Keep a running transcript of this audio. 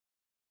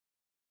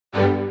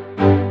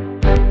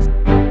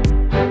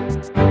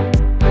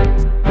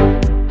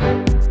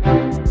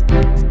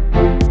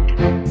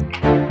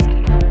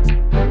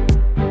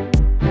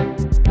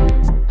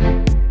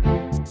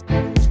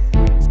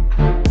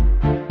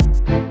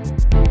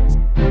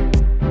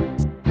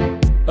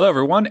Hello,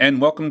 everyone,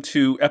 and welcome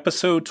to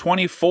episode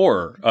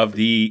 24 of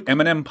the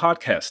M&M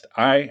Podcast.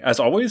 I, as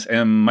always,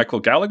 am Michael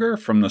Gallagher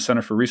from the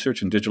Center for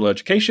Research in Digital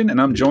Education,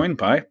 and I'm joined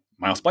by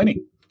Miles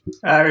Blaney.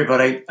 Hi,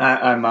 everybody.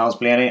 I'm Miles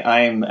Blaney.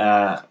 I'm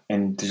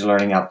in digital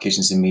learning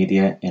applications and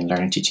media in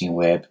learning, teaching, and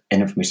web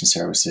in information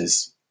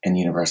services in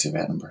the University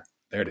of Edinburgh.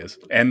 There it is.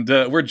 And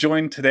we're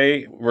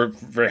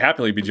very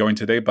happily be joined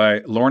today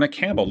by Lorna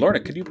Campbell. Lorna,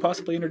 could you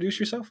possibly introduce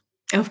yourself?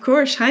 Of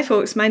course. Hi,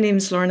 folks. My name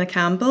is Lorna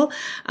Campbell,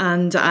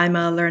 and I'm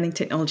a Learning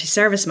Technology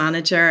Service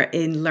Manager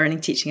in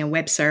Learning, Teaching and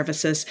Web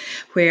Services,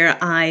 where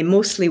I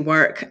mostly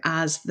work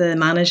as the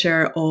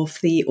manager of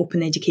the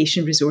Open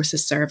Education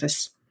Resources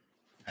Service.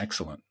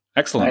 Excellent.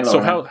 Hi,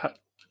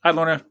 Hi,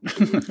 Lorna.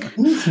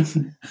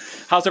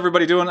 How's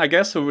everybody doing? I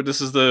guess so. This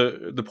is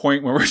the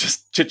point where we're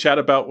just chit-chat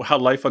about how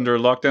life under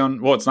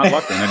lockdown. Well, it's not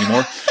lockdown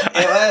anymore.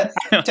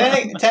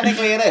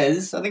 Technically, it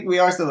is. I think we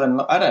are still in.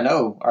 I don't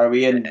know. Are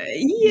we in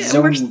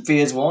zone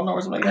phase 1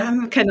 or something like that?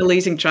 I'm kind of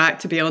losing track,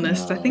 to be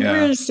honest. No. I think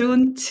we're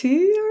zone 2.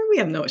 Are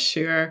we? I'm not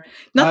sure.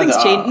 Nothing's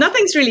changed.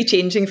 Nothing's really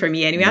changing for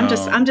me anyway. No.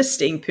 I'm just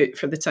staying put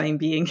for the time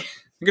being.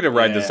 I'm going to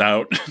ride this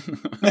out.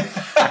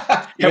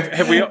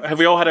 Have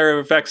we all had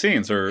our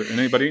vaccines, or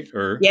anybody?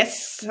 Or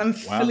Yes, I'm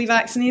fully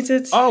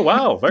vaccinated. Oh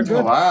wow, very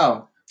good. Oh,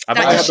 wow.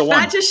 I had the one.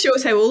 That just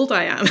shows how old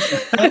I am.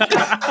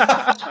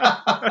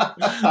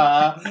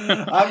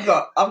 I've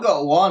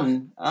got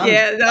one.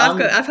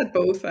 I've had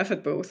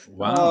both.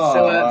 Wow.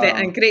 So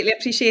I'm greatly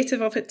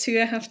appreciative of it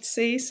too, I have to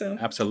say. So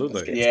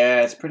Absolutely.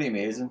 Yeah, it's pretty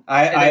amazing.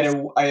 I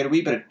had a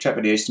wee bit of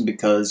trepidation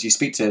because you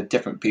speak to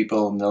different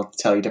people and they'll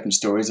tell you different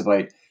stories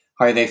about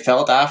how they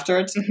felt after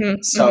it.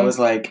 I was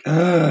like,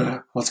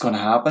 what's going to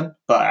happen?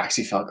 But I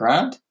actually felt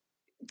grand.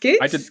 Good.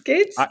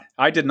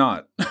 I did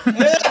not.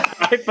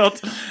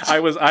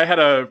 I had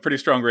a pretty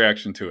strong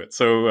reaction to it.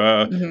 So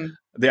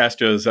the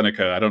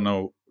AstraZeneca, I don't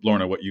know,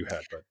 Lorna, what you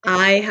had. But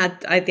I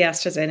had the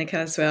AstraZeneca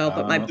as well,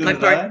 but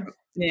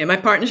my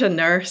partner's a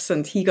nurse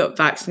and he got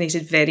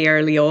vaccinated very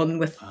early on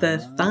with the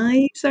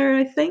Pfizer,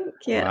 I think.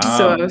 Yeah. Wow.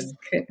 So I was,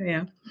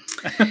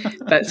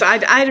 but so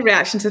I had a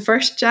reaction to the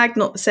first jab,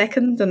 not the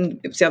second, and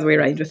it was the other way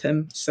around with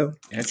him. So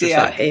I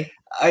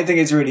think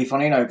it's really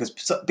funny now because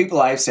people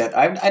I've said,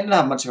 I didn't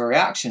have much of a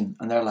reaction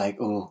and they're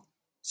like, oh,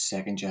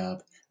 second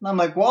jab. And I'm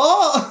like,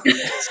 what?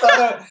 So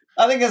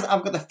I think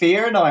I've got the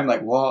fear now. I'm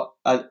like, what?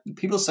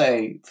 People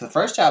say for the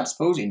first jab,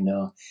 supposedly,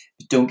 no,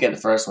 you don't get the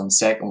first one.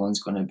 Second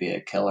one's going to be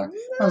a killer.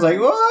 I was like,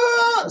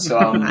 what? So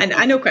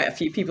I know quite a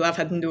few people have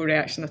had no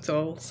reaction at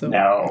all. So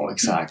no,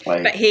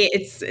 exactly. But hey,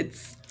 it's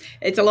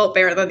a lot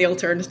better than the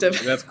alternative.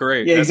 That's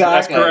great. Yeah,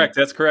 exactly.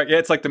 That's correct. Yeah,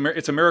 it's like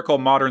it's a miracle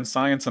of modern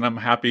science, and I'm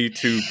happy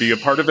to be a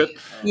part of it.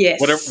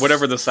 Yes.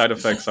 Whatever the side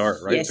effects are,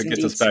 right? Yes, if it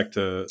gets us back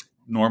to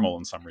normal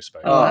in some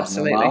respects. Oh,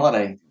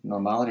 absolutely.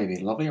 Normality would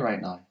be lovely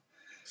right now.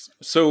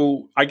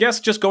 So I guess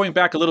just going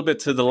back a little bit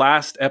to the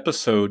last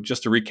episode,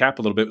 just to recap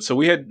a little bit. So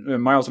we had,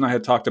 Miles and I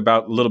had talked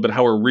about a little bit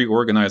how we're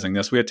reorganizing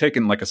this. We had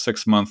taken like a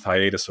 6-month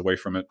hiatus away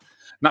from it,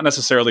 not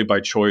necessarily by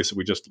choice.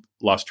 We just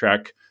lost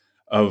track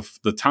of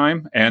the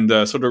time, and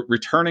sort of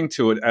returning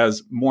to it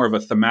as more of a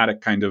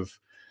thematic kind of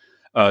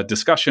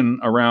discussion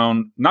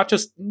around not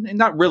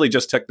really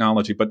just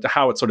technology, but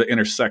how it sort of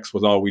intersects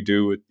with all we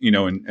do,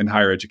 in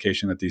higher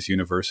education at these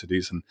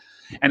universities,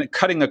 and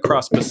cutting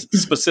across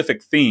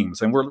specific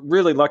themes. And we're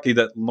really lucky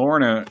that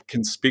Lorna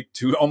can speak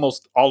to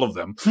almost all of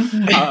them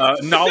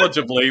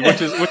knowledgeably,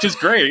 which is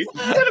great.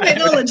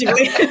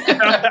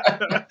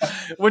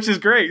 Which is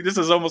great. This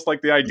is almost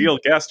like the ideal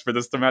guest for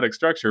this thematic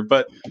structure.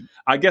 But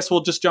I guess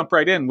we'll just jump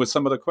right in with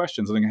some of the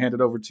questions and then hand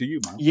it over to you,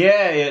 Miles.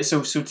 Yeah.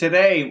 So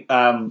today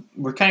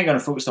we're kind of going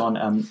to focus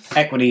on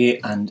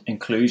equity and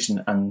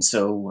inclusion, and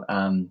so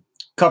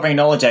covering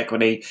knowledge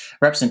equity,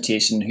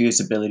 representation, whose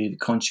ability to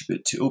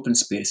contribute to open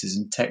spaces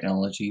and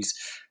technologies,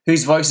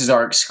 whose voices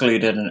are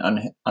excluded,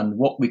 and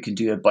what we can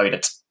do about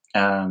it.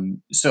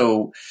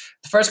 So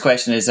the first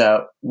question is,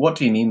 what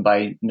do you mean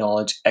by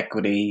knowledge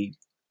equity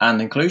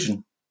and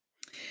inclusion?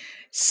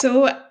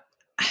 So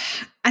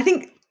I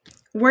think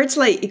words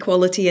like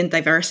equality and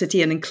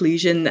diversity and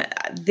inclusion,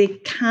 they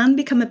can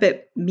become a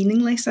bit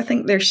meaningless. I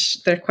think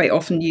they're quite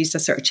often used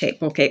as sort of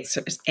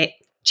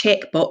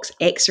checkbox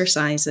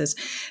exercises.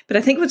 But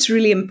I think what's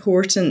really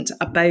important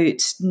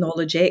about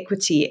knowledge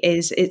equity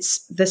is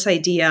it's this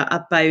idea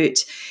about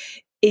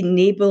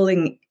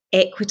enabling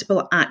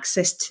equitable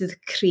access to the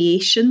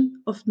creation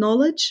of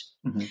knowledge,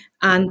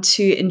 and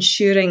to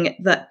ensuring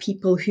that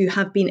people who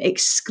have been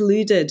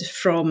excluded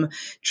from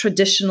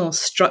traditional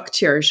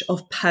structures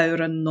of power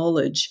and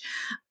knowledge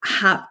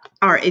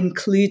are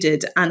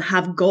included and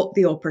have got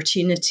the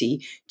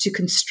opportunity to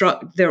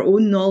construct their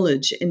own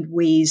knowledge in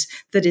ways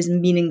that is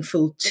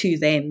meaningful to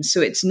them.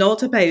 So it's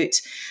not about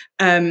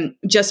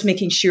just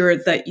making sure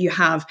that you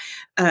have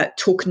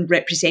token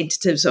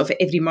representatives of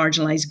every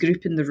marginalised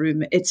group in the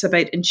room. It's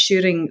about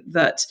ensuring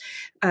that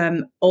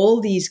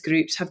all these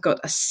groups have got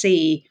a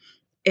say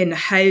in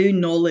how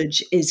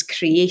knowledge is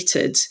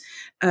created,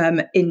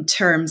 in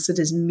terms that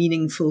is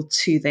meaningful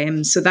to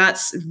them. So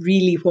that's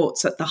really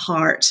what's at the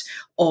heart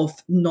of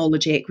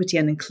knowledge equity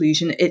and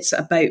inclusion. It's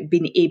about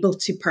being able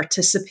to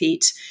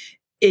participate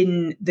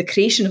in the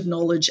creation of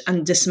knowledge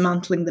and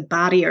dismantling the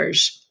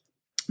barriers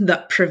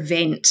that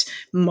prevent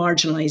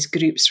marginalized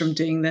groups from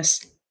doing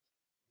this.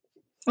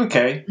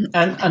 Okay,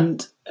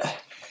 and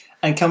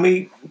can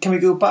we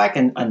go back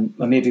and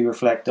maybe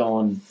reflect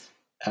on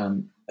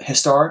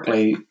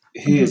historically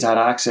who has had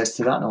access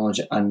to that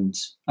knowledge and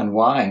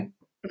why?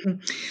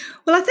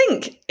 Well, I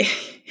think,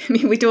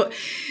 we don't.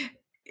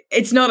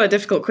 It's not a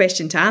difficult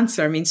question to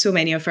answer. I mean, so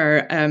many of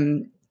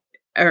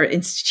our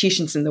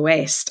institutions in the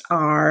West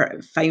are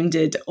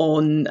founded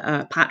on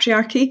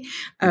patriarchy,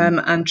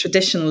 and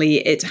traditionally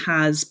it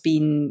has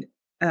been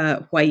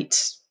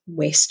white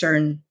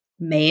Western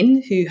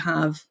men who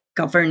have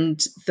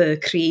governed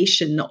the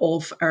creation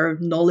of our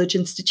knowledge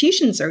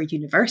institutions, our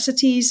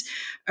universities,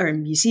 our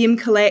museum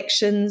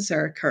collections,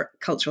 our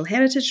cultural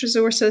heritage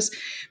resources.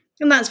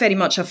 And that's very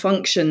much a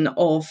function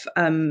of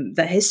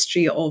the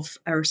history of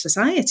our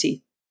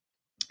society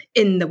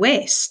in the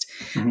West.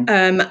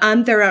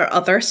 And there are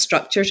other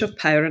structures of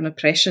power and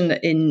oppression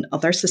in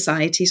other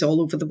societies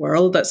all over the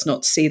world. That's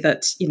not to say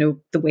that,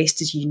 the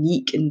West is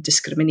unique in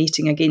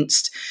discriminating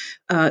against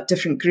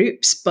different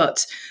groups,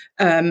 but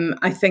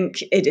I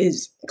think it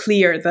is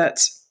clear that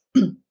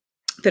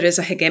there is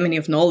a hegemony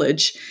of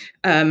knowledge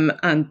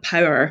and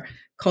power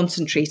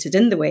concentrated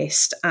in the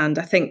West. And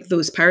I think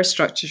those power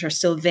structures are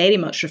still very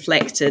much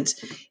reflected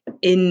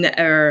in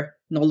our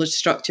knowledge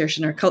structures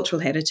and our cultural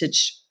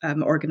heritage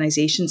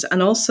organisations,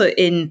 and also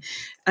in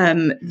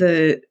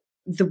the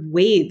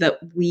way that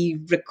we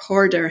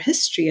record our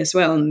history as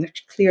well. And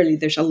clearly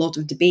there's a lot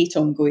of debate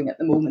ongoing at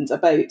the moment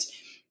about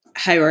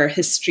how our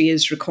history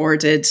is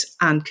recorded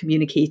and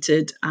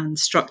communicated and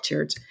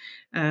structured.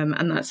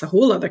 And that's a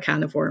whole other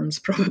can of worms,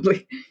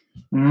 probably.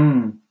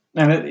 And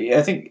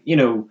I think,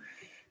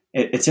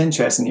 it's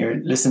interesting.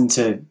 You're listening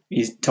to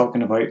you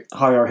talking about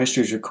how our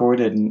history is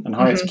recorded and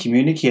how it's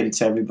communicated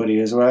to everybody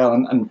as well.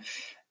 And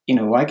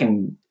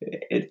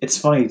it's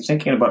funny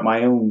thinking about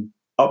my own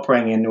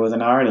upbringing in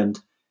Northern Ireland.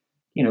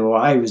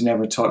 I was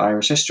never taught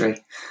Irish history.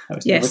 I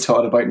was never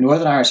taught about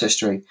Northern Irish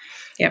history.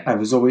 Yep. I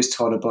was always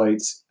taught about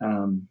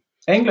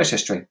English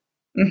history,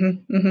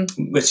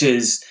 which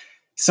is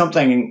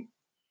something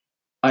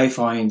I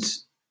find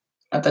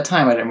at the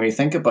time I didn't really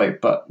think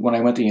about. But when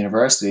I went to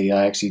university,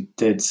 I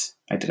did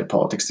a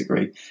politics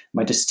degree.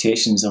 My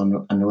dissertation's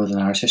on Northern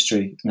Irish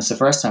history. And it's the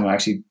first time I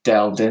actually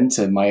delved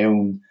into my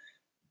own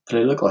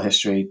political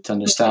history to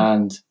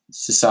understand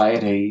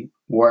society,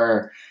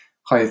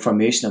 how the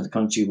formation of the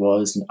country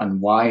was and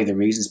why, the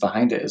reasons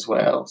behind it as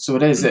well. So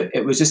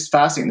it was just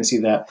fascinating to see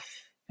that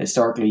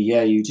historically,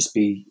 you'd just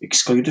be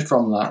excluded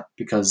from that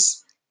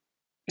because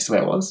it's the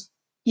way it was.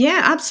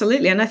 Yeah,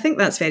 absolutely. And I think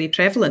that's very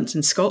prevalent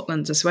in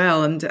Scotland as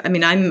well. And I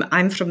mean,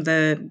 I'm from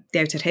the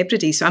Outer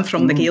Hebrides, so I'm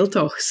from the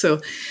Gaeltacht. So,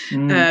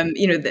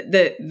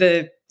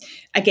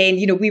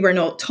 again, we were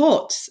not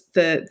taught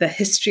the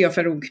history of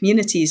our own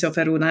communities, of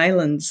our own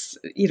islands,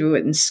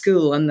 in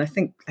school. And I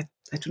think,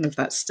 I don't know if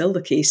that's still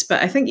the case,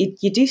 but I think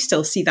you do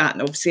still see that.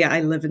 And obviously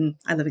I live in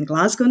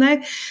Glasgow now.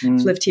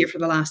 I've lived here for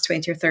the last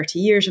 20 or 30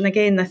 years. And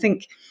again, I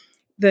think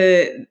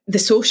the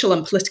social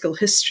and political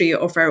history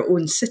of our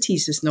own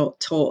cities is not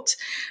taught.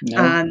 No.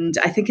 And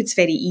I think it's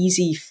very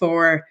easy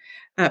for,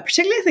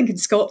 particularly I think in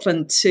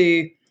Scotland,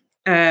 to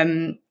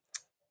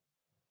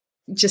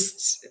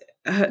just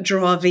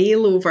draw a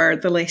veil over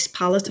the less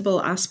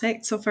palatable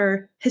aspects of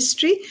our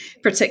history,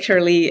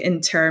 particularly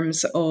in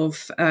terms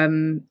of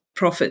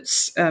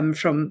profits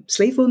from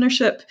slave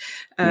ownership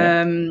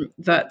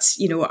that,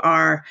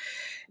 are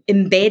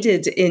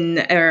embedded in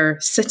our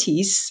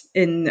cities,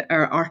 in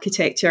our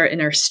architecture, in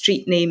our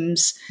street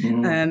names,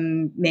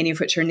 many of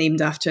which are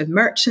named after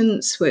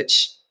merchants,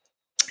 which,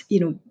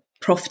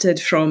 profited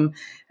from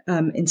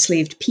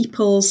enslaved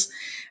peoples.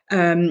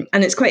 And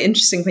it's quite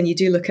interesting when you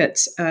do look at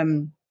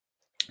the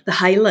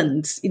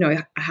Highlands.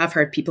 I have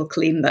heard people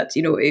claim that,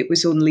 it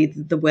was only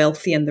the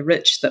wealthy and the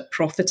rich that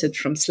profited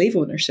from slave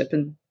ownership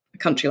in a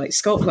country like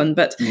Scotland.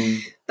 But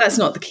that's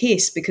not the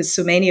case, because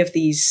so many of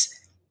these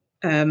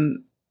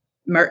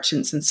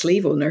merchants and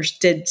slave owners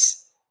did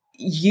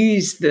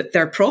use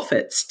their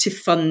profits to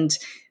fund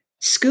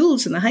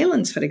schools in the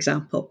Highlands, for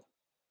example,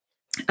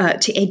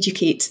 to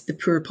educate the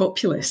poor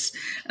populace.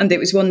 And it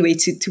was one way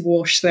to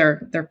wash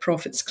their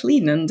profits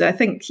clean. And I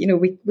think,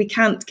 we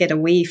can't get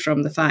away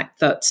from the fact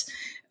that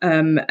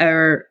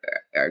our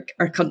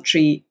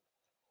country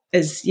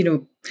is,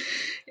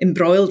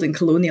 embroiled in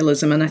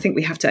colonialism. And I think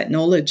we have to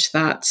acknowledge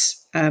that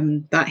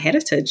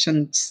heritage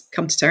and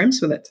come to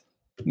terms with it.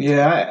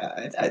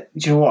 Yeah,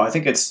 you know what? I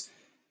think it's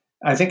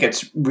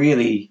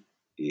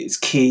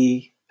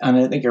key, and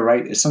I think you're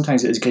right.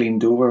 Sometimes it is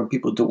gleamed over.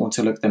 People don't want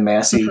to look the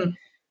messy,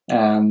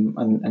 and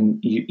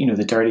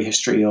the dirty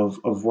history of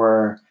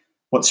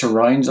what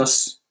surrounds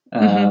us,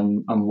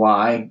 and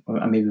why,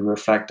 and maybe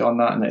reflect on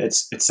that. And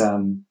it's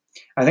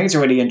I think it's a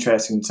really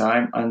interesting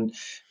time, and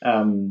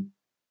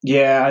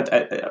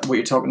Yeah, what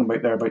you're talking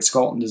about there about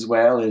Scotland as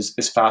well is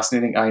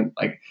fascinating. Going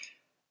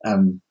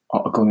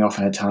off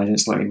on a tangent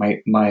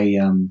slightly.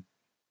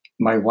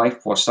 My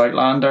wife watched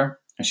Outlander,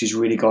 and she's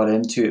really got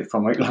into it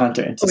from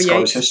Outlander into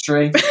Scottish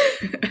history.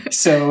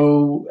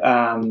 So,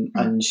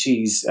 and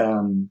she's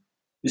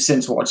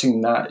since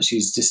watching that,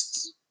 she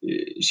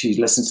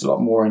listens to a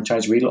lot more and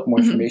tries to read a lot more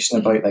information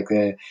about like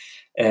the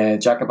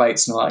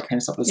Jacobites and all that kind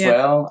of stuff as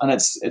well. And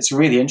it's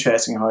really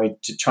interesting how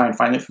to try and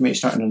find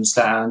information out and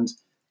understand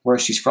where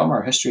she's from,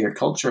 her history, her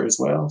culture as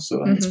well.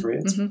 So it's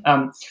great.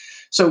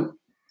 So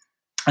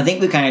I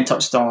think we kind of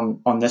touched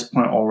on this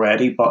point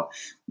already, but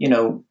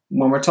when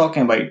we're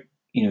talking about,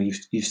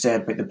 you've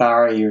said about the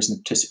barriers and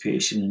the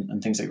participation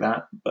and things like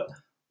that, but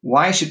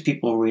why should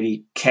people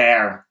really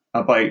care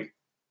about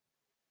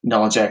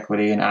knowledge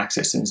equity and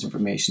access to this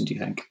information, do you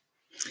think?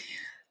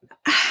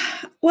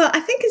 Well,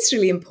 I think it's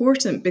really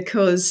important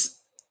because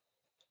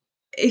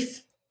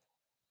if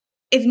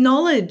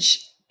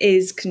knowledge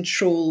is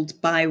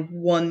controlled by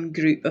one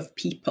group of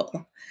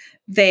people,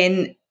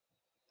 then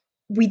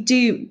we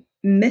do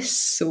miss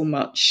so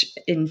much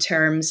in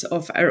terms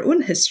of our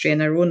own history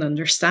and our own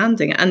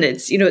understanding. And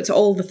it's, it's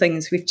all the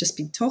things we've just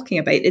been talking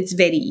about. It's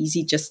very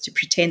easy just to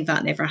pretend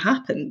that never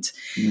happened.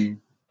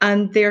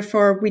 And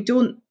therefore we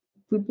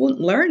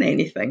won't learn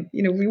anything.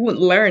 We won't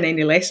learn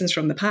any lessons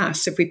from the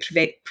past if we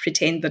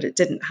pretend that it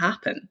didn't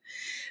happen.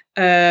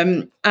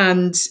 And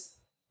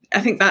I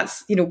think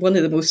that's, one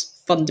of the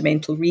most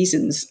fundamental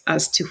reasons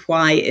as to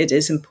why it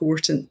is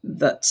important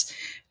that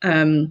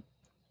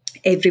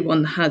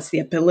everyone has the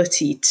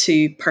ability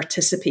to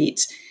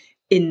participate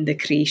in the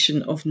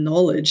creation of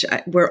knowledge.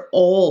 We're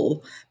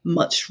all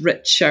much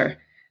richer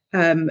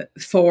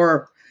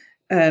for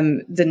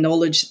the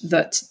knowledge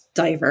that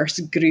diverse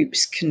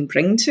groups can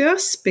bring to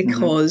us,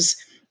 because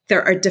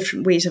there are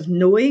different ways of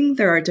knowing,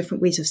 there are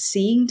different ways of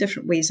seeing,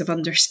 different ways of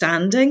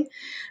understanding.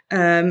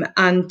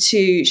 And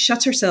to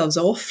shut ourselves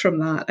off from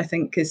that, I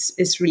think,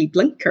 is really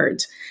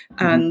blinkered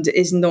and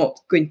is not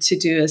going to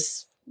do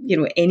us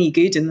any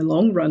good in the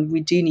long run. We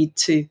do need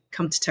to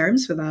come to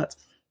terms with that.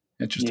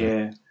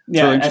 Interesting.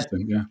 Yeah. So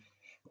interesting.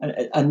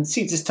 And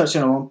see, just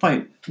touching on one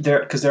point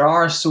there, because there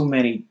are so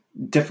many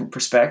different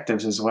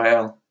perspectives as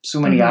well, so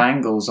many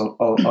angles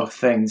of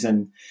things,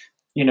 and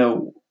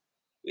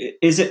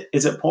is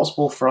it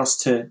possible for us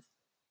to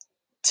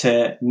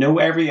know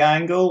every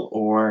angle,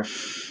 or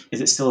is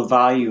it still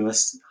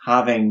valueless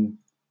having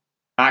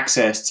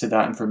access to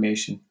that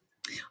information?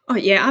 Oh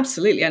yeah,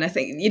 absolutely. And I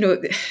think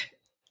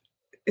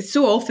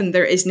so often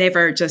there is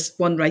never just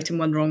one right and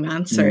one wrong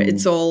answer.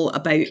 It's all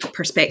about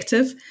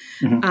perspective.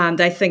 And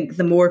I think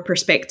the more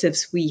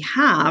perspectives we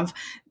have,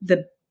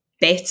 the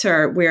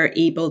better we're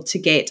able to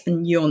get a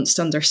nuanced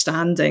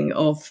understanding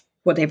of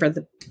whatever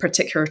the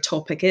particular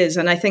topic is.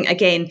 And I think,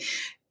 again,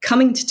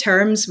 coming to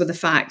terms with the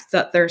fact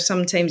that there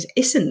sometimes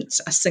isn't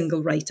a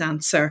single right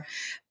answer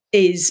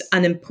is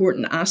an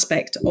important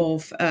aspect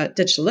of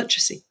digital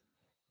literacy.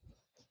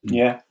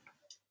 Yeah.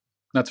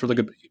 That's a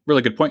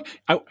really good point.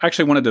 I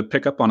actually wanted to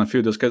pick up on a few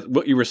of those, because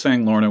what you were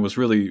saying, Lorna, was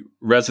really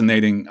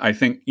resonating. I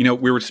think, we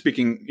were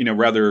speaking,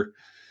 rather,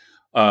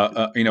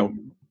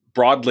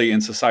 broadly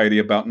in society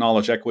about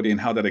knowledge equity and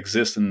how that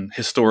exists, and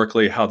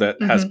historically how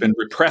that has been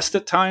repressed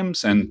at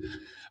times. And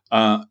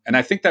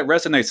I think that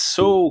resonates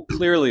so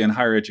clearly in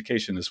higher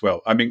education as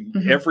well. I mean,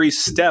 every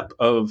step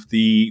of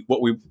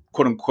what we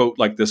quote unquote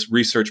like this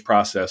research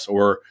process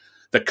or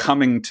the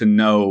coming to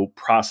know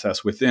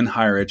process within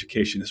higher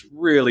education is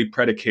really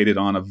predicated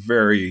on a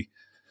very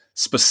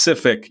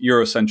specific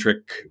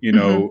Eurocentric,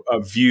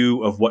 a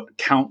view of what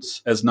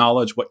counts as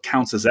knowledge, what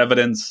counts as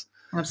evidence.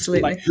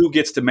 Absolutely. Like who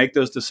gets to make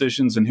those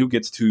decisions and who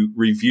gets to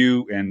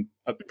review and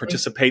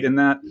participate in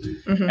that.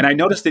 And I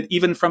noticed it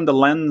even from the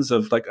lens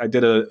of, like, I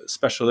did a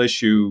special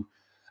issue.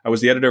 I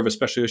was the editor of a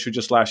special issue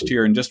just last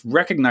year, and just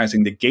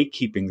recognizing the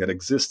gatekeeping that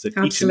exists at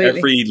each and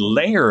every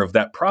layer of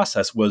that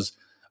process was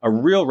a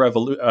real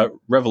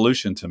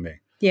revolution to me.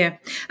 Yeah.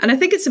 And I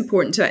think it's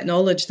important to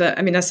acknowledge that,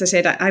 I mean, as I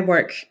said, I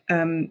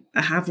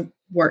have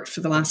worked for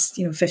the last,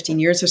 15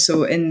 years or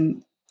so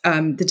in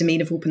the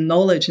domain of open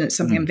knowledge, and it's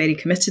something I'm very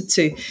committed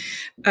to.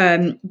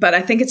 But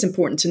I think it's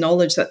important to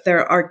acknowledge that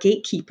there are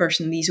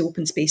gatekeepers in these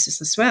open spaces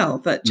as well,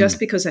 that just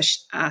because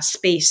a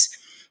space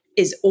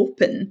is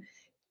open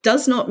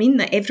does not mean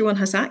that everyone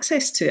has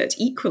access to it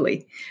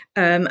equally.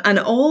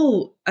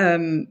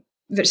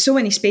 There's so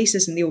many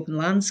spaces in the open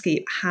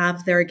landscape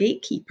have their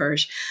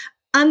gatekeepers.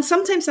 And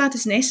sometimes that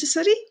is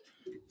necessary,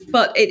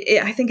 but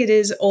I think it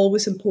is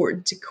always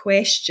important to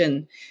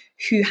question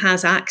who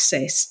has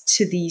access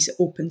to these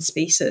open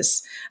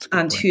spaces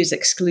and who's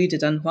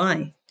excluded and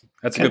why.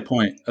 That's a good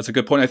point.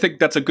 I think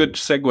that's a good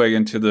segue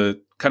into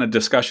the kind of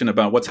discussion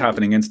about what's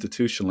happening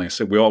institutionally.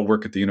 So we all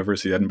work at the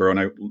University of Edinburgh,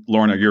 and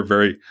Lorna, you're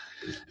very,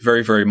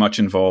 very, very much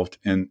involved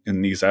in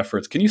these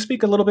efforts. Can you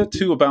speak a little bit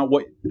too about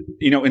what,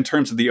 in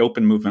terms of the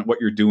open movement, what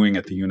you're doing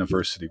at the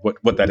university,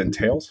 what that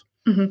entails?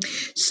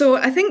 So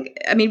I think,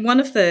 one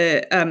of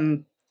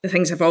the the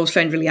things I've always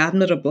found really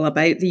admirable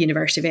about the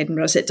University of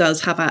Edinburgh is it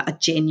does have a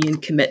genuine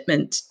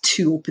commitment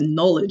to open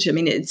knowledge. I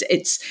mean,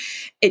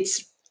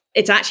 it's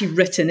actually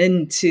written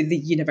into the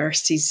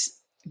university's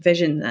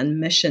vision and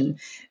mission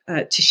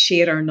to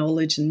share our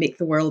knowledge and make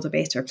the world a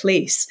better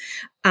place.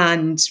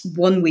 And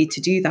one way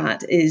to do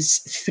that is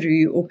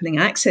through opening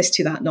access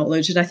to that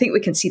knowledge. And I think we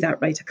can see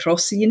that right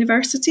across the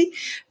university.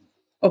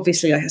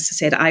 Obviously, like I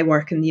said, I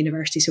work in the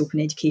university's Open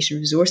Education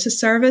Resources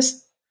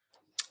Service.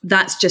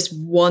 That's just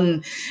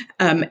one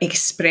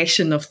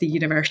expression of the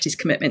university's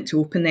commitment to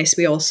openness.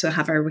 We also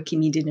have our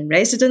Wikimedian in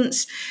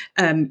residence,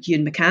 Ewan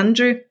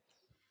McAndrew.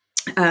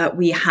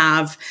 We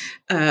have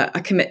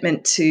a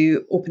commitment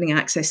to opening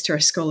access to our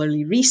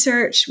scholarly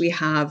research. We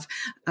have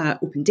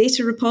open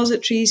data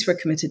repositories. We're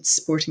committed to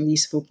supporting the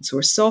use of open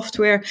source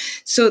software.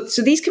 So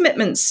these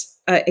commitments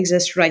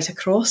exist right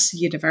across the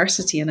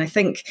university. And I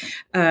think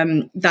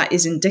that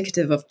is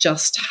indicative of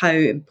just how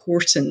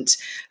important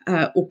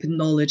open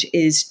knowledge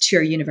is to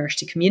our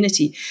university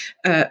community,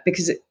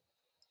 because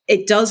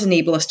it does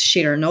enable us to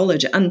share our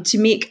knowledge and to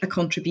make a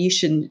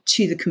contribution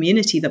to the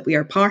community that we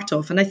are part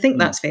of. And I think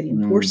that's very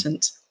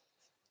important.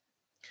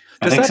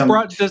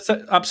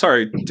 I'm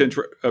sorry to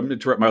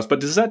interrupt, Miles, but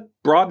does that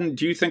broaden?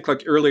 Do you think,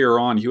 like earlier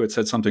on, you had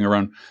said something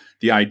around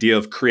the idea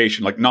of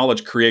creation, like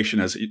knowledge creation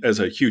as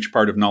a huge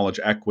part of knowledge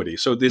equity?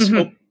 So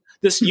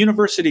this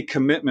university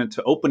commitment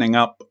to opening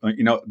up,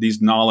 these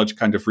knowledge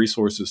kind of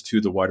resources to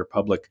the wider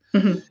public.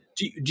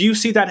 Do you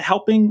see that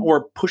helping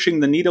or pushing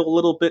the needle a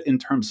little bit in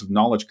terms of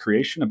knowledge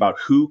creation about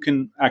who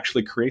can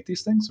actually create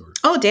these things? Or?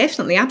 Oh,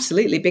 definitely.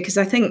 Absolutely. Because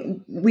I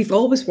think we've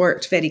always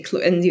worked very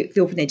close in the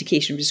Open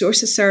Education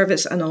Resources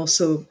Service and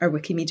also our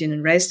Wikimedian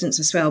in residence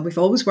as well. We've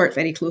always worked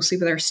very closely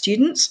with our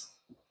students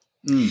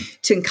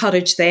to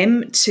encourage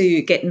them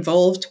to get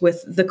involved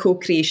with the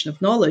co-creation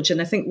of knowledge.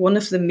 And I think one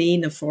of the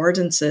main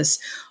affordances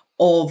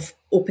of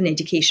open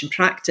education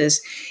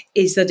practice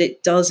is that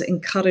it does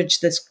encourage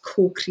this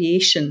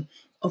co-creation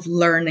of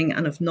learning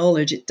and of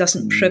knowledge. It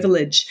doesn't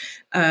privilege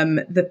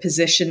the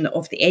position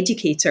of the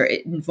educator.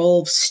 It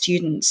involves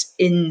students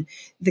in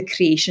the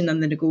creation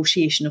and the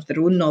negotiation of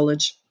their own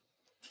knowledge.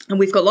 And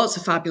we've got lots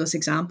of fabulous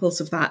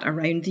examples of that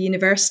around the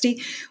university,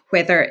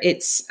 whether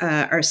it's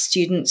our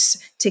students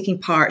taking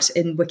part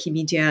in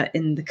Wikimedia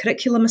in the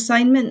curriculum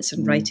assignments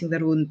and writing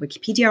their own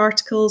Wikipedia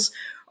articles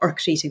or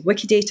creating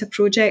Wikidata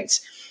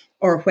projects,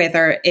 or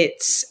whether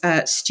it's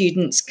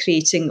students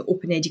creating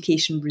open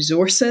education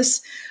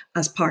resources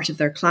as part of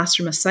their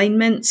classroom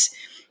assignments.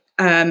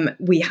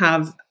 We've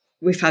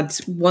had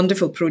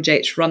wonderful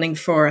projects running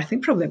for, I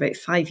think, probably about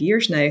 5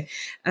 years now.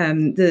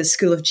 The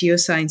School of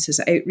Geosciences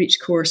outreach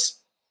course,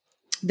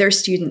 their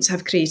students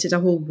have created a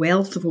whole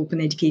wealth of open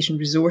education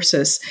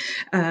resources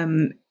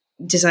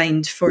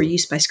designed for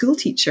use by school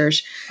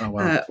teachers,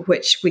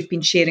 which we've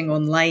been sharing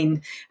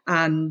online.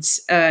 And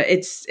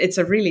it's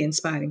a really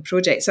inspiring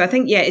project. So I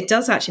think, it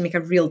does actually make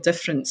a real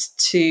difference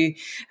to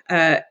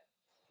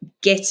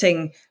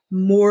getting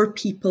more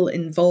people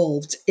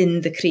involved in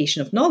the creation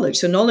of knowledge.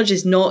 So knowledge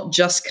is not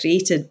just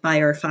created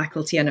by our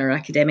faculty and our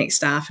academic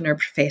staff and our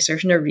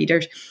professors and our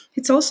readers.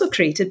 It's also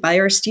created by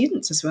our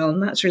students as well.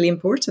 And that's really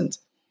important.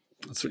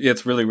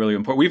 It's really, really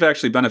important. We've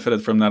actually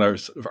benefited from that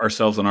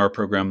ourselves in our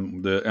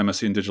program, the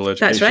MSc in Digital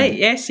Education. That's right.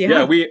 Yes,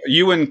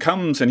 Ewan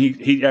comes and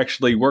he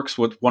actually works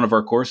with one of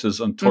our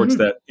courses on towards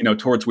that,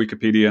 towards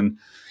Wikipedia and,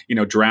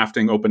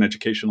 drafting open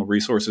educational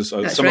resources.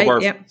 Some of our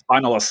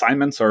final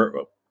assignments are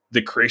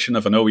the creation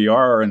of an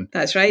OER, and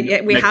that's right. Yeah,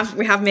 we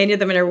have many of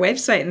them on our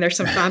website, and there's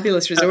some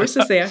fabulous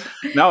resources there.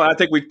 No, I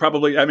think we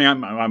probably. I mean,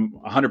 I'm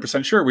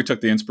 100% sure we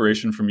took the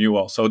inspiration from you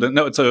all. So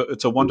no, it's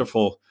a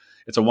wonderful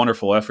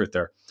effort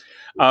there.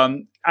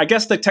 I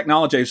guess the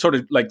technology, sort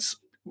of like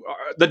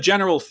the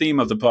general theme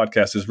of the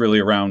podcast, is really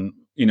around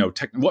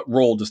what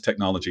role does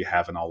technology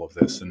have in all of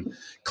this? And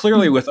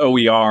clearly, with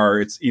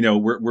OER, it's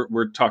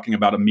we're talking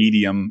about a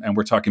medium, and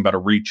we're talking about a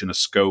reach and a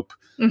scope,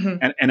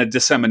 and a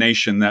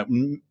dissemination that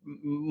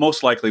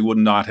most likely would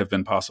not have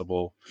been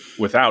possible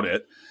without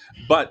it.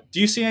 But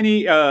do you see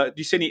any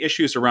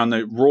issues around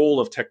the role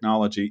of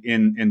technology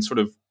in sort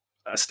of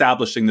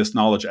establishing this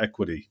knowledge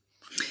equity?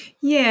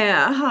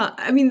 Yeah,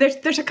 I mean,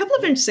 there's a couple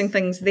of interesting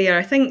things there.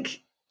 I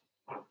think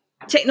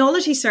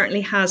technology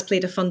certainly has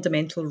played a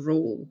fundamental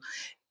role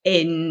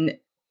in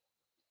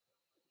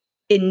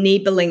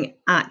enabling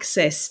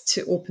access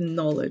to open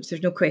knowledge.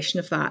 There's no question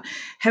of that.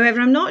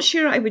 However, I'm not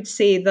sure I would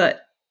say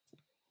that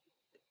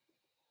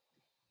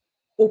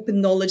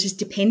open knowledge is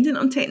dependent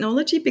on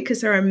technology,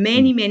 because there are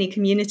many, many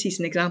communities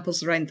and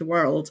examples around the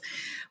world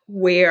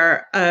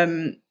where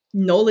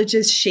knowledge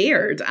is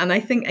shared. And I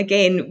think,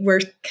 again, we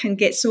can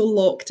get so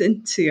locked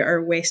into our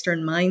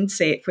Western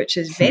mindset, which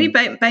is very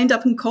bound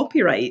up in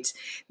copyright,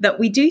 that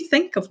we do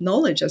think of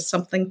knowledge as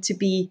something to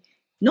be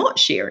not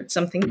shared,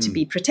 something to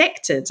be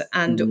protected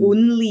and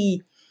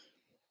only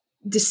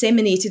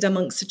disseminated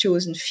amongst the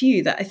chosen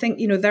few. That I think,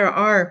 there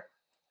are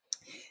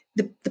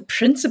the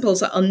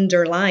principles that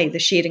underlie the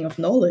sharing of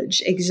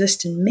knowledge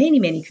exist in many,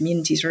 many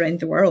communities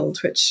around the world,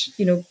 which,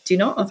 do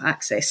not have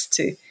access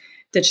to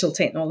digital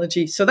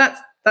technology. So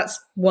that's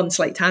one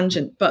slight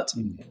tangent, but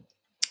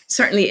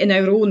certainly in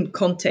our own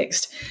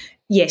context,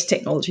 yes,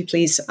 technology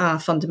plays a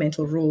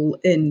fundamental role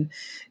in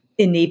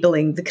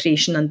enabling the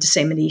creation and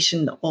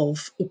dissemination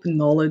of open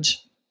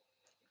knowledge.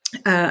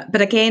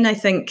 But again, I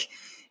think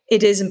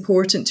it is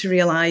important to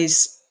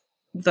realise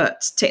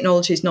that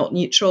technology is not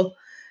neutral,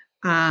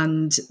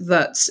 and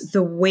that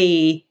the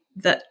way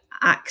that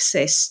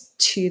access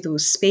to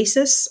those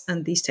spaces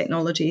and these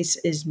technologies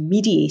is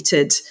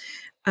mediated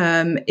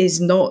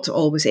is not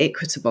always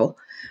equitable.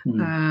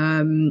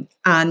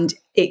 And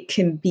it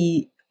can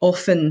be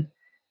often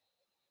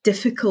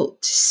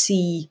difficult to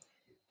see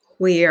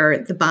where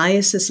the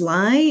biases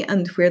lie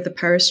and where the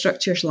power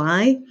structures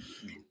lie.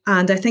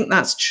 And I think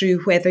that's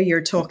true whether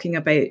you're talking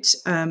about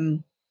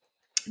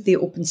the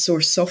open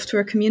source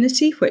software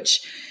community,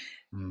 which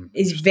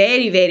is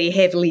very, very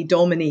heavily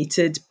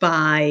dominated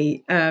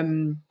by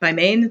men,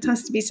 it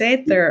has to be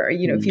said. There,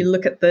 if you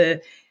look at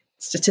the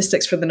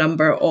statistics for the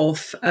number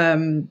of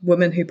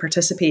women who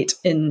participate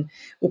in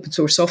open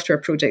source software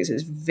projects,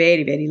 it's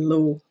very, very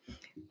low.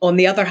 On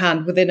the other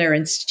hand, within our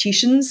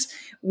institutions,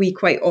 we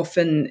quite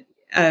often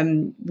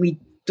we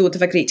don't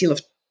have a great deal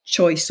of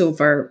choice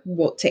over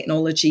what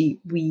technology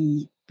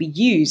we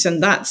use,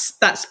 and that's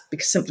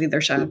because simply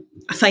there's a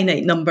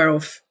finite number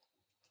of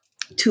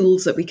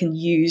tools that we can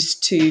use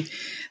to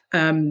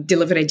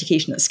deliver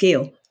education at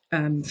scale,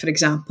 for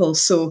example.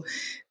 So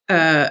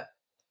I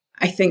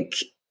think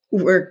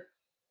we're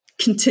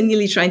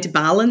continually trying to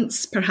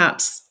balance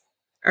perhaps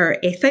our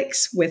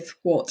ethics with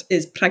what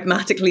is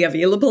pragmatically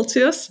available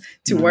to us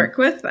to work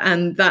with,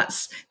 and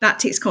that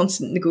takes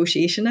constant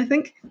negotiation, I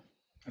think.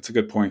 That's a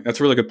good point. That's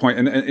a really good point.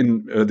 And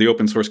in the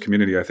open source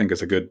community, I think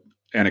is a good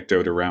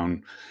anecdote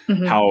around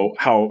how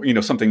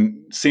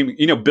something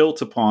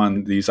built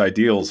upon these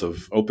ideals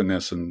of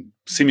openness and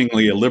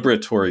seemingly a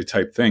liberatory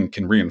type thing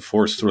can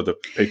reinforce sort of the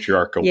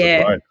patriarchal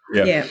divide.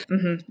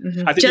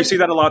 I think you see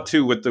that a lot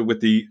too with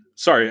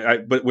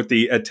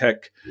the ed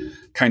tech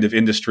kind of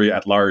industry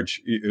at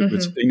large.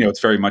 It's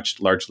very much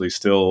largely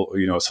still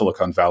a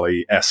Silicon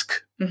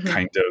Valley-esque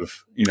kind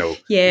of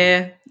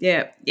Yeah.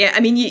 I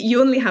mean, you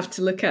only have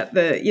to look at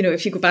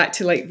if you go back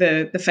to like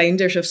the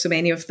founders of so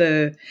many of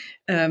the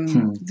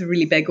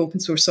really big open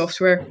source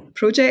software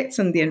projects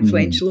and the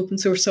influential open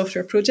source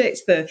software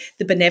projects, the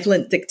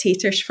benevolent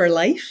dictators for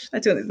life.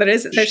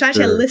 There's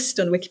actually a list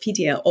on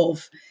Wikipedia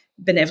of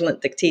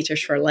benevolent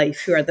dictators for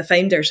life who are the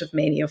founders of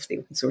many of the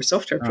open source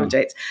software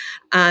projects,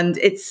 and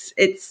it's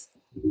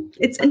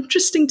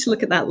interesting to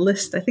look at that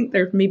list. I think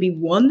there may be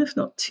one, if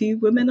not two,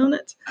 women on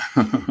it.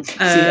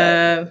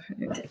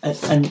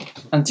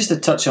 And just to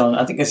touch on,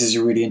 I think this is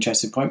a really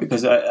interesting point,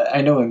 because I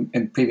know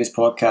in previous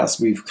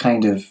podcasts we've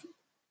kind of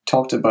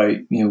talked about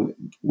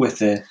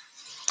with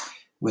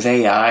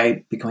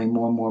AI becoming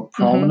more and more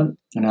prominent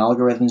and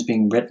algorithms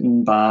being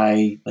written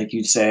by, like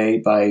you'd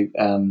say, by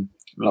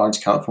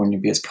large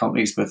California-based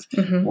companies with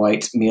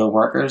white male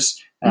workers,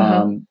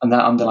 and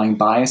that underlying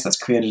bias that's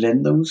created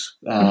in those.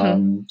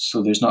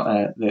 So there's not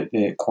the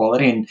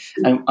equality.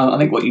 And I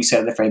think what you said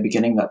at the very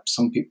beginning, that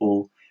some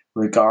people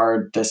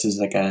regard this as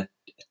like a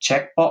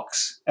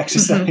checkbox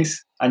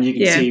exercise, and you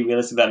can see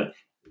realistically that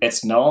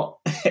it's not.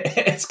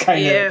 It's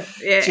kind of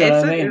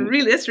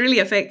this really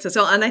affects us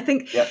all, and I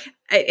think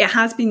it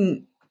has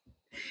been.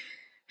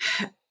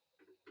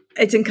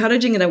 It's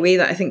encouraging in a way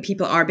that I think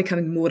people are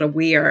becoming more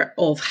aware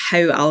of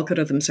how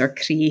algorithms are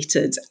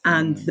created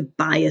and the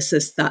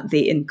biases that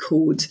they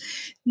encode.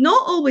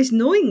 Not always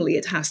knowingly,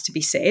 it has to be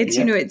said.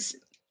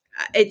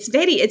 It's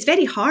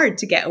very hard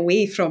to get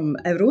away from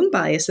our own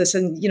biases,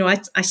 and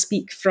I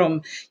speak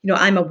from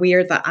I'm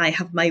aware that I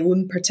have my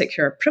own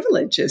particular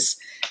privileges.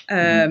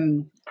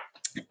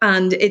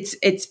 And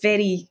it's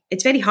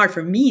very hard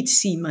for me to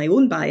see my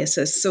own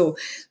biases. So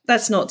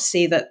that's not to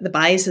say that the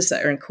biases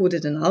that are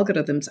encoded in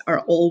algorithms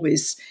are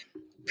always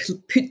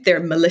put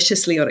there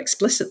maliciously or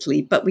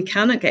explicitly, but we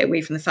cannot get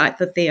away from the fact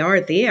that they are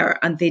there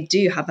and they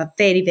do have a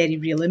very, very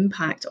real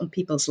impact on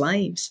people's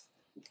lives.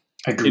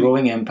 A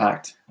growing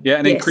impact. Yeah,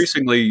 and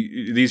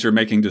increasingly these are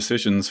making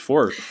decisions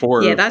for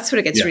that's where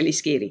it gets really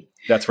scary.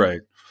 That's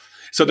right.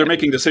 So they're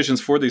making decisions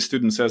for these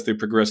students as they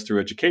progress through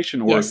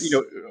education, or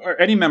or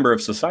any member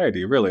of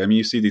society, really. I mean,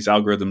 you see these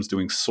algorithms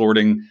doing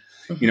sorting,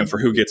 for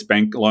who gets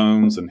bank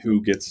loans and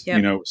who gets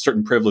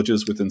certain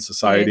privileges within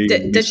society.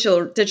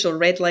 Digital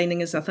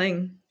redlining is a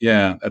thing.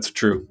 Yeah, that's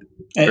true.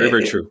 Very,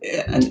 very true.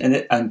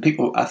 And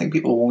people, I think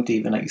people won't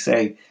even, like you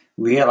say,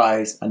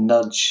 realize a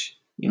nudge,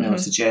 a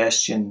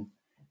suggestion.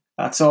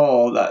 That's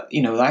all that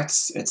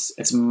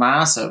it's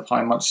massive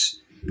how much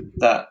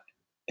that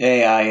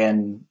AI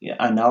and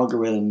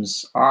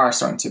algorithms are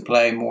starting to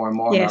play more and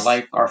more in our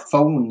life. Our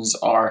phones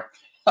are,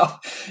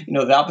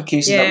 the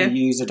applications that we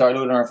use to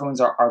download on our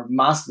phones are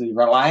massively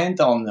reliant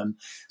on them.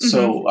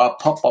 So a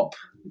pop-up,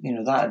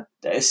 that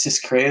it's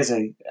just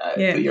crazy.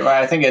 But you're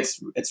right. I think it's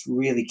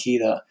really key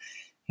that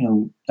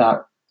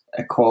that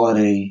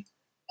equality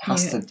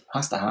has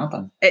to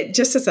happen.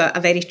 Just as a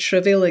very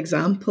trivial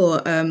example,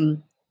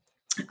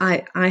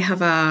 I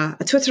have a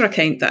Twitter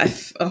account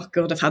that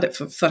I've had it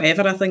for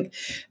forever, I think,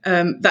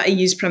 that I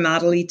use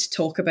primarily to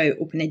talk about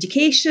open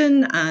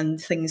education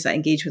and things that I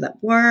engage with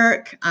at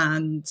work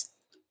and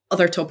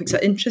other topics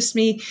that interest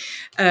me.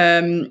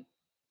 But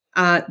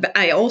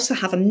I also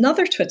have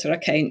another Twitter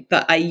account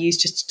that I use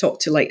just to talk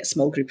to like a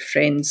small group of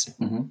friends,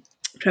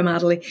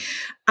 primarily.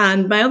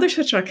 And my other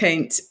Twitter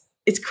account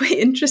is quite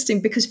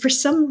interesting because for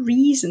some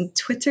reason,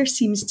 Twitter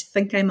seems to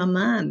think I'm a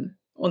man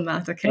on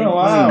that account. Oh,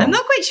 wow. I'm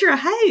not quite sure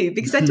how,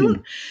 because I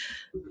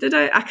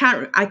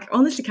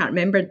honestly can't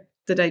remember.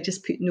 Did I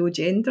just put no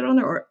gender on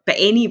it? But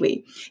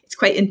anyway, it's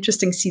quite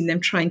interesting seeing them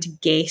trying to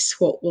guess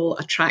what will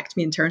attract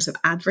me in terms of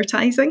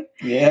advertising.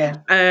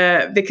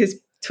 Yeah. Because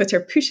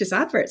Twitter pushes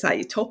adverts at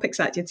you, topics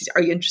at you.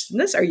 Are you interested in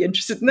this? Are you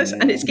interested in this?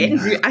 And it's getting,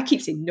 I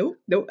keep saying no.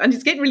 And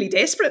it's getting really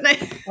desperate now.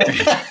 Some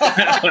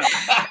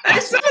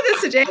of the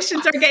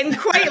suggestions are getting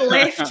quite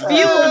left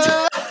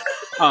field.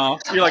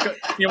 You're like,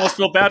 you almost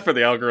feel bad for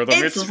the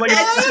algorithm. It's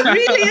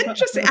really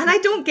interesting. And I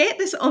don't get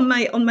this on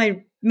my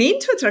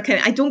main Twitter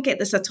account. I don't get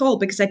this at all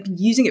because I've been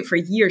using it for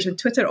years and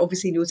Twitter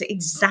obviously knows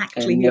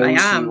exactly who I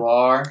am. You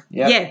are.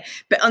 Yep. Yeah.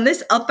 But on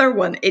this other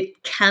one,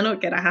 it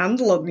cannot get a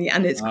handle on me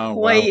and it's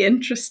quite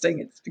interesting.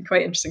 It's been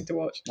quite interesting to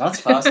watch. That's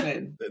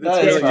fascinating.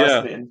 That is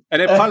fascinating.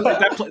 And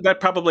that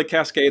probably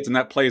cascades and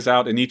that plays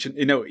out in each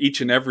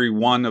and every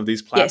one of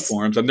these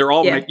platforms. Yes. And they're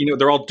all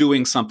they're all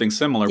doing something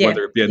similar,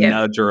 whether it be a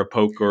nudge or a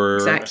poke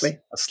or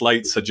a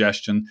slight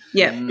suggestion.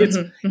 Yeah.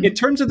 In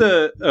terms of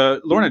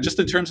the Lorna, just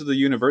in terms of the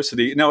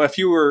university, now if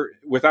you were,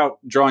 without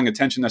drawing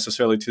attention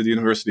necessarily to the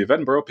University of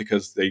Edinburgh,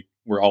 because they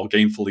were all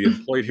gainfully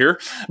employed here,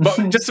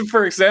 but just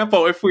for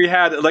example, if we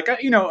had like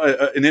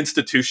an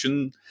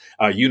institution,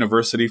 a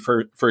university,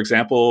 for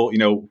example,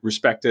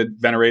 respected,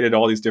 venerated,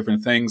 all these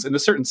different things, and a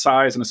certain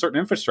size and a certain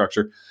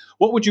infrastructure,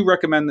 what would you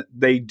recommend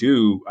they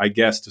do, I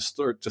guess, to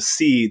start to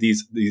see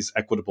these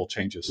equitable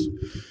changes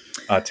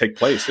take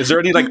place? Is there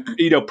any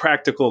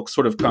practical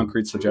sort of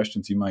concrete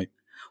suggestions you might?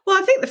 Well,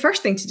 I think the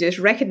first thing to do is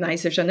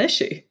recognise there's an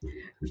issue.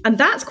 And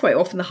that's quite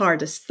often the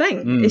hardest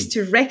thing, is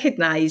to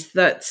recognise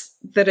that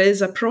there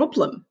is a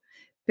problem.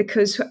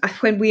 Because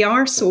when we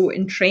are so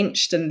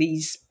entrenched in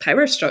these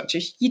power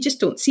structures, you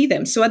just don't see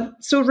them.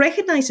 So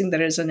recognising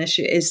there is an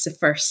issue is the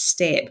first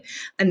step.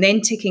 And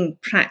then taking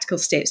practical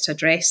steps to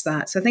address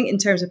that. So I think in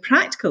terms of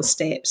practical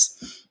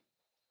steps,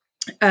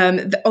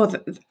 there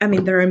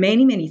are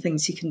many, many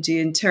things you can do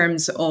in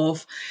terms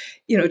of,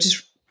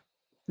 just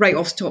right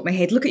off the top of my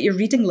head, look at your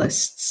reading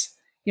lists.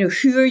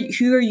 Who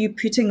are you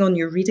putting on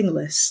your reading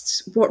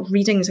lists? What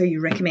readings are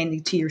you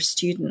recommending to your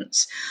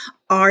students?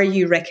 Are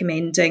you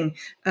recommending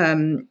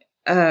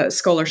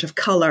scholars of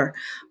colour?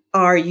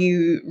 Are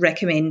you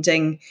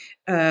recommending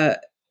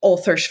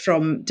authors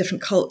from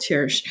different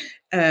cultures?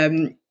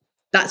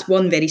 That's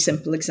one very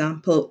simple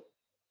example.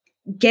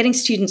 Getting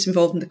students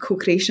involved in the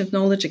co-creation of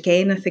knowledge,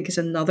 again, I think is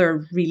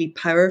another really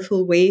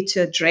powerful way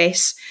to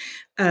address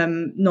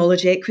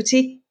knowledge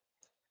equity.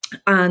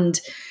 And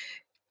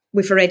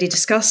we've already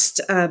discussed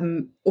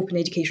open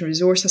education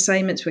resource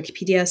assignments,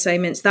 Wikipedia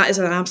assignments. That is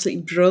an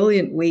absolutely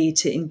brilliant way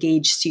to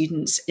engage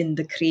students in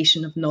the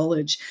creation of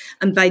knowledge.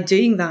 And by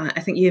doing that, I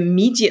think you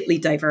immediately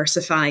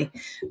diversify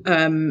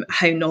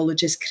how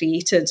knowledge is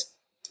created.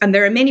 And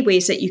there are many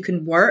ways that you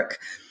can work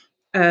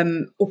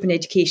open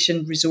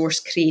education resource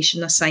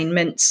creation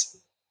assignments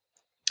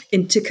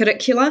into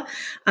curricula.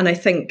 And I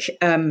think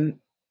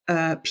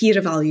peer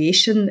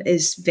evaluation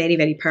is very,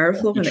 very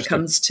powerful when it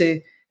comes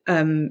to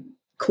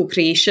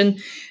co-creation.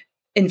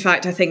 In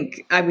fact, I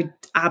think I would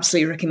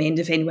absolutely recommend,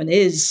 if anyone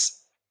is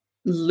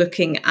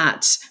looking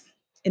at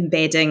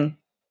embedding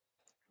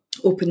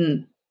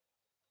open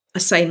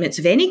assignments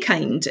of any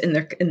kind in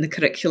the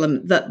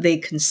curriculum, that they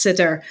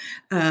consider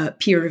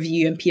peer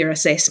review and peer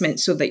assessment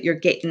so that you're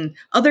getting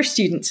other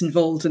students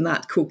involved in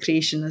that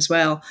co-creation as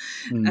well.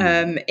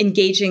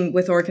 Engaging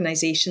with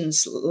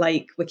organisations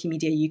like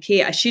Wikimedia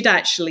UK. I should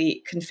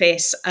actually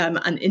confess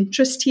an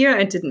interest here.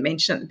 I didn't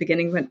mention at the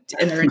beginning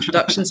in our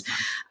introductions.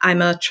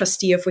 I'm a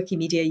trustee of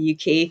Wikimedia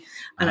UK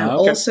and I'm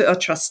also a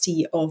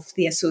trustee of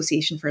the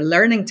Association for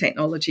Learning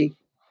Technology,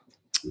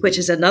 which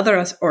is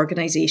another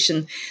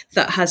organisation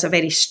that has a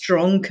very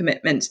strong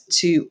commitment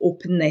to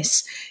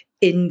openness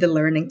in the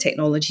learning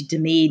technology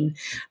domain.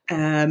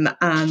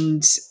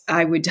 And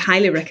I would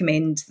highly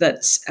recommend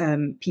that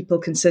people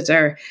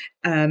consider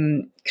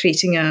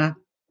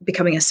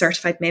becoming a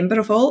certified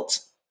member of ALT,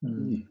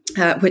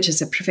 which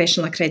is a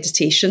professional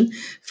accreditation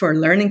for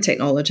learning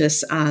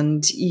technologists.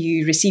 And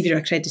you receive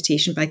your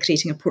accreditation by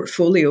creating a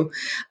portfolio,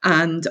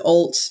 and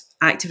ALT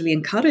actively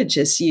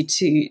encourages you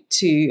to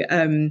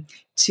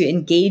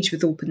engage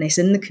with openness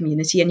in the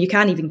community, and you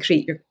can even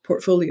create your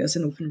portfolio as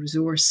an open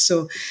resource.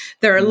 So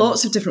there are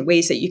lots of different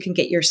ways that you can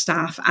get your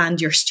staff and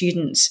your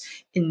students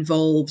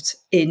involved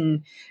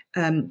in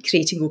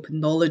creating open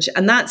knowledge.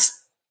 And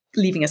that's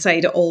leaving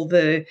aside all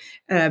the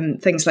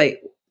things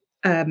like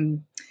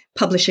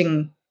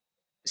publishing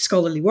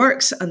scholarly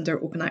works under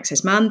open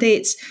access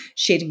mandates,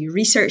 sharing your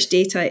research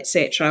data,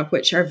 etc.,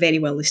 which are very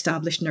well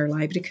established in our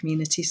library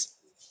communities.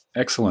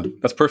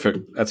 Excellent. That's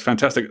perfect. That's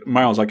fantastic.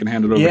 Miles, I can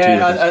hand it over to you.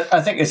 Yeah,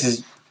 I think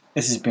this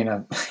has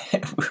been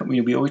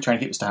we always try and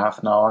keep this to half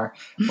an hour,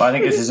 but I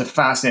think this is a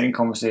fascinating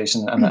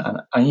conversation,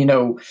 and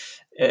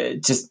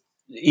just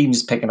even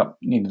just picking up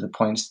the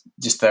points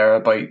just there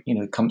about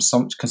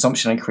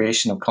consumption and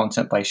creation of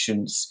content by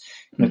students,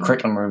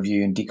 curriculum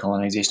review and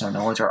decolonization of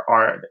knowledge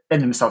are in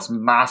themselves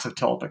massive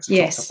topics to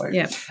talk about.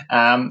 Yeah.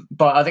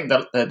 But I think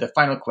the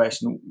final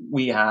question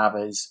we have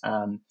is,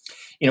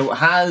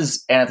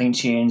 has anything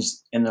changed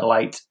in the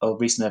light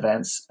of recent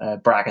events,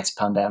 brackets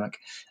pandemic,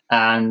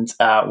 and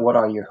what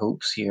are your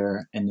hopes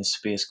here in this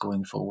space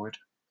going forward?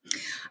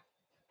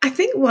 I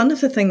think one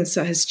of the things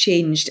that has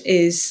changed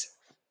is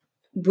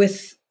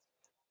with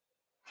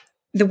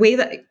the way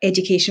that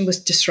education was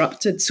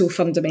disrupted so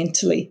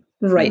fundamentally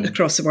right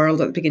across the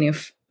world at the beginning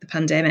of the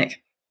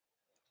pandemic,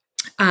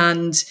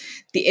 and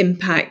the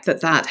impact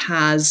that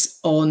has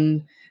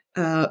on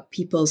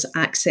people's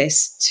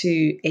access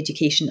to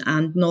education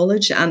and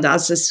knowledge. And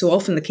as is so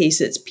often the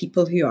case, it's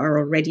people who are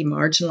already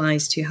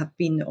marginalised, who have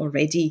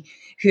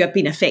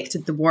been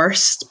affected the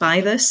worst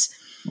by this.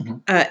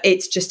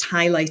 It's just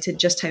highlighted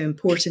just how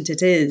important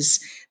it is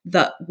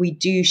that we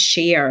do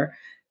share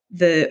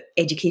the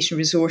education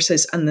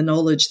resources and the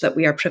knowledge that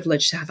we are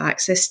privileged to have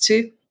access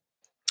to.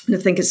 And I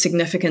think it's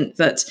significant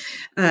that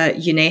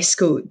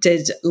UNESCO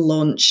did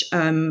launch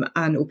an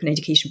open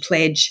education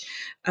pledge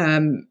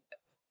at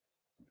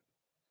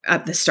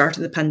the start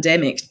of the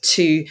pandemic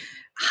to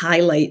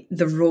highlight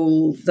the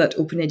role that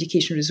open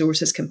education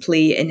resources can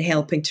play in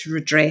helping to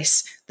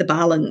redress the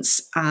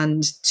balance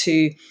and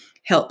to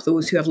help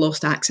those who have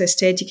lost access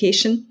to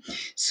education.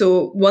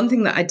 So one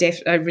thing that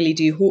I really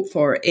do hope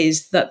for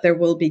is that there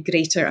will be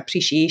greater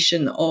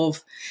appreciation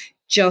of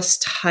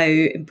just how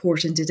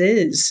important it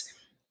is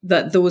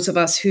that those of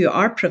us who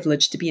are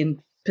privileged to be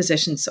in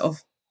positions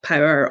of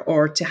power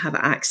or to have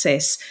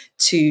access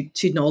to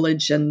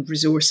knowledge and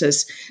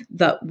resources,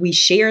 that we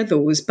share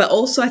those. But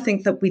also I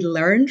think that we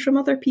learn from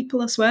other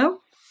people as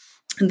well,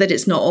 and that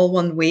it's not all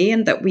one way,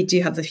 and that we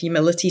do have the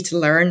humility to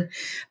learn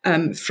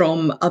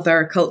from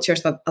other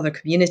cultures, other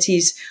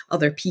communities,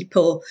 other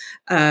people,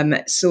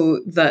 so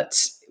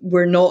that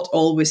we're not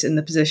always in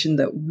the position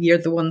that we're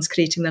the ones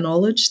creating the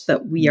knowledge,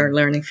 that we are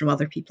learning from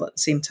other people at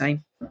the same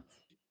time.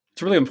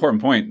 It's a really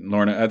important point,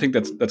 Lorna. I think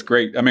that's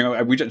great. I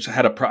mean, we just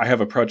had I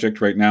have a project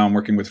right now. I'm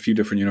working with a few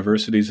different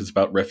universities. It's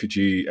about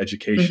refugee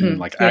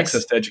education,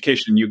 access to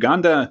education in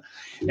Uganda,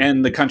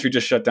 and the country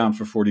just shut down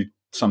for 40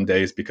 some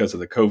days because of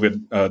the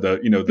COVID,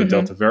 the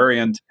Delta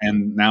variant,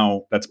 and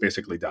now that's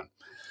basically done.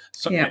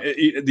 So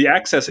the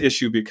access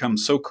issue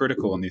becomes so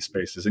critical in these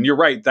spaces. And you're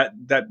right,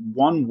 that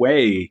one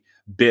way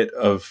bit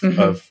of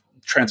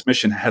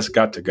transmission has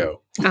got to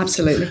go.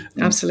 Absolutely.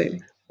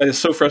 It's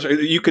so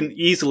frustrating. You can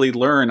easily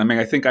learn. I mean,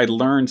 I think I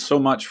learned so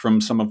much from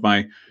some of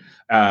my,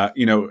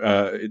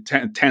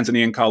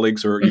 Tanzanian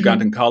colleagues or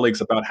Ugandan colleagues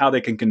about how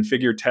they can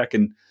configure tech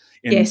in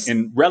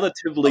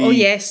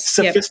relatively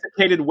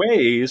sophisticated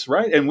ways,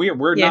 right? And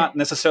we're not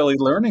necessarily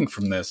learning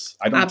from this.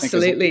 I don't think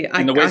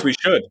in the ways we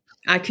should.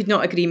 I could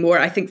not agree more.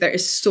 I think there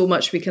is so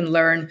much we can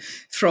learn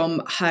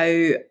from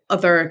how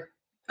other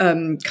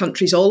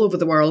countries all over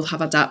the world have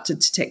adapted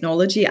to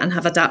technology and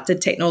have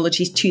adapted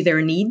technologies to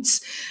their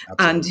needs.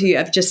 Absolutely. And who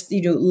have just,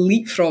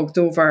 leapfrogged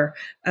over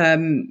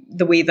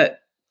the way that,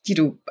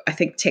 I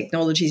think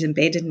technology is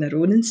embedded in their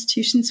own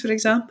institutions, for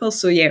example.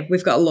 So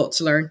we've got a lot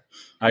to learn.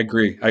 I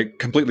agree. I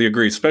completely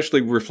agree,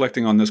 especially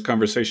reflecting on this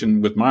conversation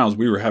with Miles.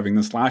 We were having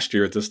this last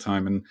year at this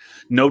time and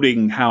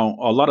noting how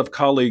a lot of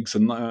colleagues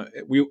and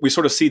we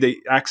sort of see the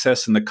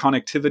access and the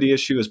connectivity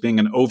issue as being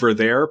an over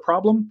there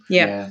problem.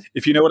 Yeah.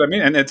 If you know what I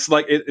mean. And it's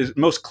like it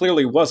most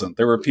clearly wasn't.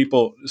 There were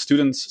people,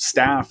 students,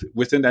 staff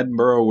within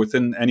Edinburgh,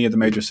 within any of the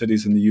major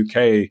cities in the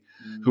UK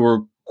who were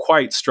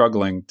quite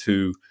struggling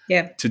to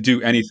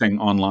do anything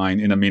online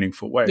in a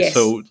meaningful way. Yes.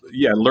 So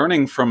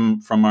learning from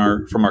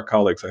our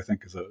colleagues, I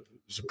think, is a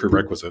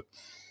prerequisite.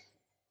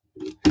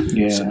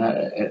 It's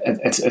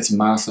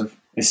massive.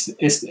 It's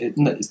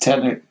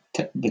the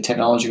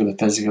technological, the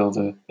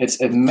physical. It's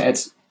a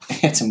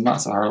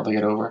massive hurdle to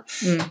get over.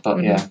 But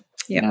I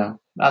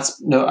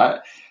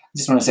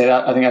just want to say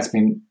that I think that's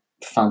been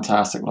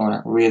fantastic,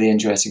 Lorna. Really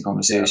interesting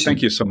conversation.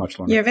 Thank you so much,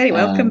 Lorna. You're very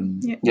welcome.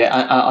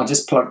 I'll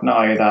just plug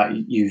now that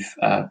you've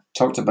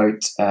talked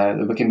about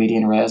the Wikimedia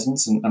in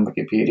residence and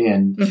Wikipedia,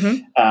 and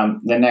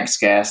the next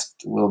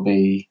guest will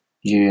be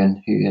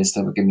Ewan, who is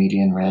the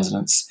Wikimedia in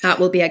residence. That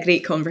will be a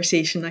great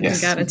conversation. I can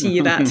guarantee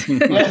you that.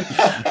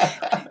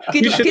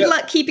 Good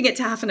luck keeping it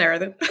to half an hour,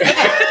 though.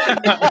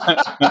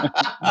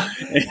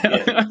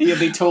 You'll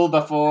be told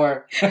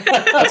before.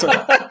 That's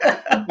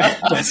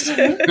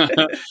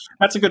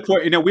a good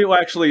point. We will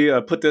actually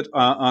put that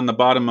on the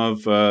bottom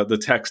of the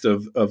text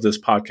of this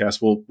podcast.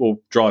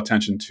 We'll draw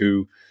attention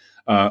to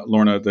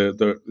Lorna,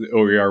 the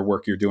OER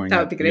work you're doing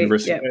at the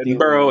University of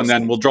Edinburgh, and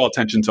then we'll draw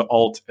attention to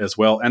ALT as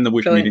well, and the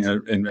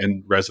Wikimedia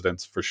in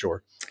residence for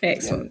sure.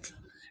 Excellent.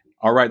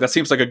 All right, that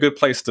seems like a good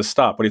place to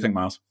stop. What do you think,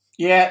 Miles?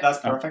 Yeah, that's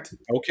perfect.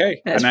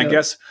 Okay, that's I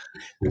guess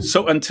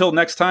so. Until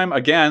next time,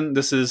 again,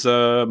 this is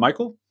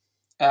Michael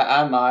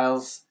I'm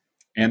Miles.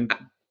 And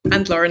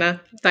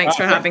Lorna. Thanks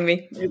for having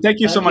me. Thank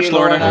you so much,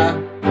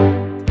 Lorna.